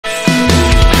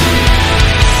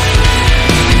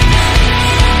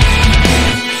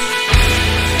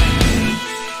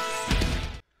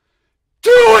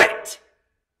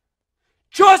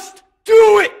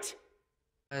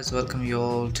Guys, welcome you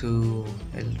all to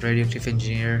Radioactive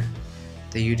Engineer,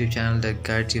 the YouTube channel that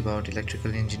guides you about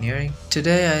electrical engineering.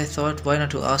 Today I thought why not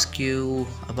to ask you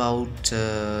about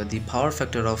the power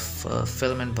factor of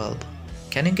filament bulb.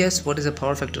 Can you guess what is the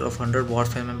power factor of 100-watt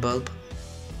filament bulb?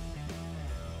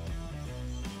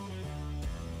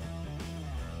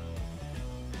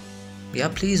 Yeah,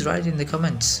 please write in the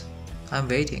comments. I'm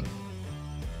waiting.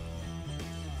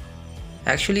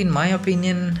 Actually, in my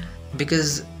opinion,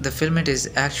 because the filament is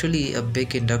actually a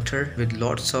big inductor with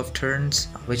lots of turns,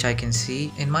 which I can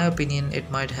see, in my opinion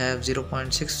it might have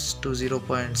 0.6 to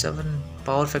 0.7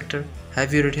 power factor.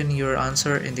 Have you written your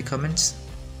answer in the comments?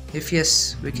 If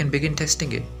yes, we can begin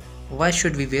testing it. Why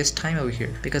should we waste time over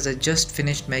here? Because I just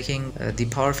finished making the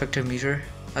power factor meter.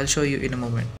 I'll show you in a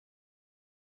moment.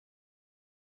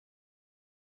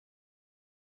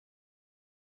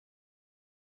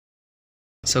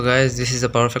 So guys, this is the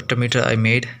power factor meter I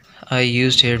made. I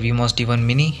used here VMOS D1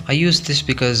 Mini. I used this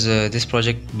because this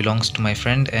project belongs to my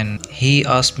friend and he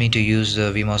asked me to use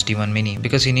VMOS D1 Mini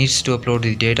because he needs to upload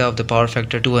the data of the power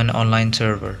factor to an online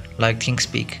server like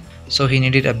ThinkSpeak. So he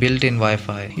needed a built-in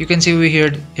Wi-Fi. You can see over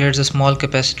here, here's a small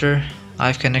capacitor.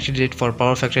 I've connected it for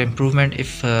power factor improvement.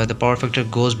 If the power factor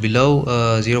goes below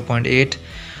 0.8,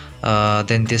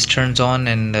 then this turns on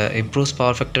and improves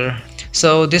power factor.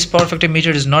 So this power factor meter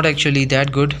is not actually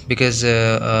that good because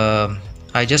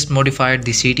I just modified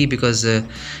the CT because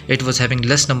it was having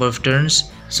less number of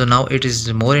turns. So now it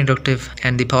is more inductive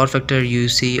and the power factor you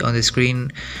see on the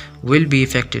screen will be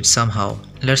affected somehow.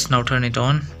 Let's now turn it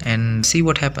on and see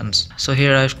what happens. So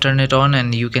here I've turned it on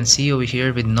and you can see over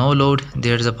here with no load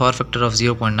there is a power factor of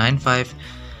 0.95,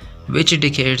 which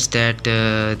indicates that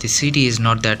the CT is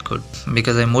not that good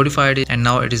because I modified it and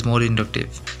now it is more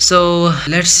inductive. So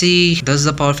let's see, does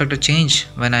the power factor change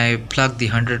when I plug the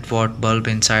 100-watt bulb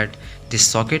inside this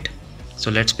socket?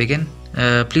 So let's begin.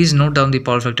 Please note down the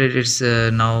power factor. It's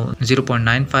now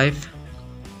 0.95,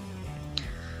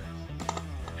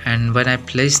 and when I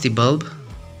place the bulb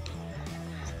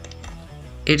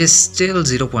it is still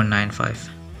 0.95,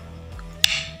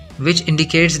 which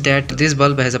indicates that this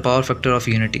bulb has a power factor of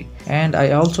unity. And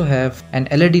I also have an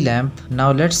LED lamp.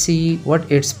 Now let's see what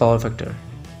its power factor.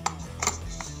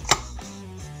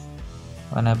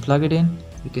 When I plug it in,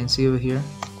 you can see over here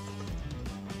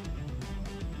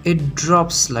it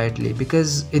drops slightly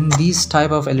because in these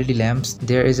type of LED lamps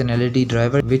there is an LED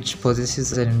driver which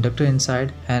possesses an inductor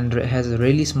inside and has a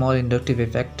really small inductive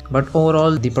effect, but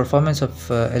overall the performance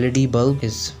of LED bulb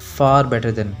is far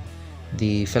better than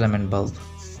the filament bulb.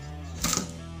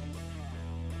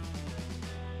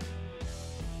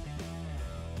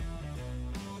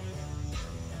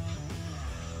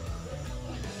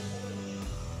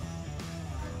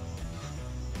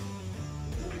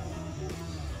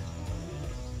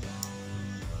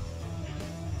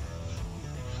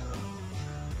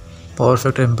 Power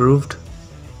factor improved,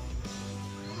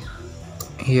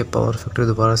 ये power factor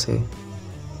दोबारा से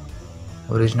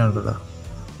original वाला,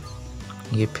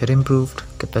 ये फिर improved,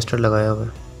 capacitor लगाया हुआ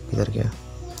है, इधर गया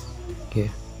ये,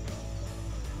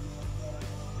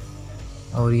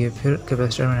 और ये फिर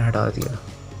कैपेसिटर मैंने हटा दिया.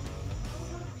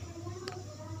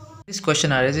 This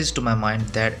question arises to my mind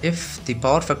that if the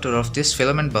power factor of this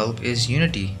filament bulb is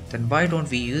unity, then why don't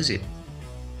we use it?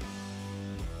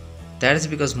 That is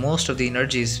because most of the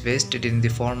energy is wasted in the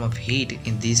form of heat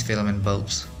in these filament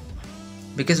bulbs.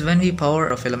 Because when we power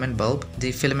a filament bulb,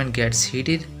 the filament gets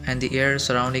heated and the air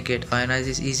surrounding it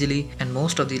ionizes easily and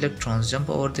most of the electrons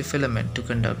jump over the filament to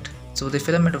conduct. So the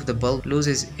filament of the bulb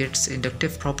loses its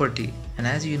inductive property, and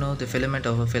as you know, the filament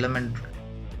of a filament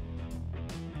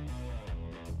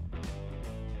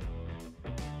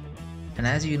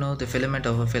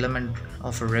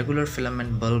of a regular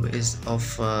filament bulb is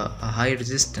of a high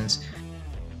resistance.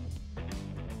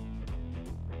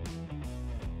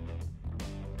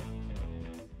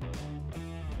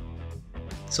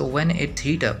 So when it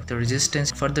heats up, the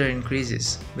resistance further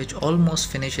increases, which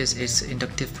almost finishes its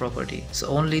inductive property. So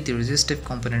only the resistive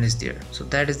component is there. So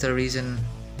that is the reason,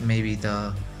 maybe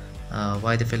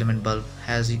why the filament bulb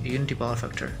has unity power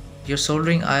factor. Your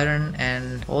soldering iron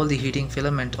and all the heating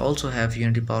filament also have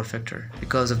unity power factor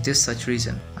because of this such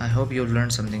reason. I hope you've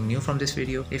learned something new from this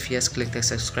video. If yes, click the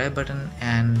subscribe button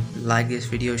and like this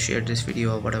video, share this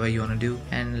video, or whatever you want to do,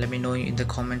 and let me know in the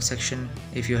comment section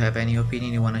if you have any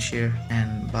opinion you want to share.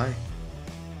 And bye,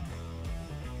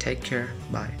 take care,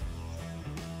 bye.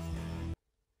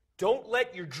 Don't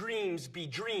let your dreams be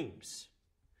dreams.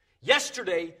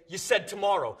 Yesterday you said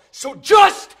tomorrow, so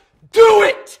just do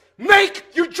it! Make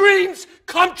your dreams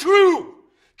come true!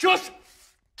 Just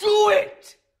do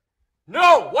it!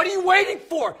 No, what are you waiting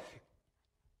for?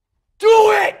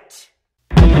 Do it!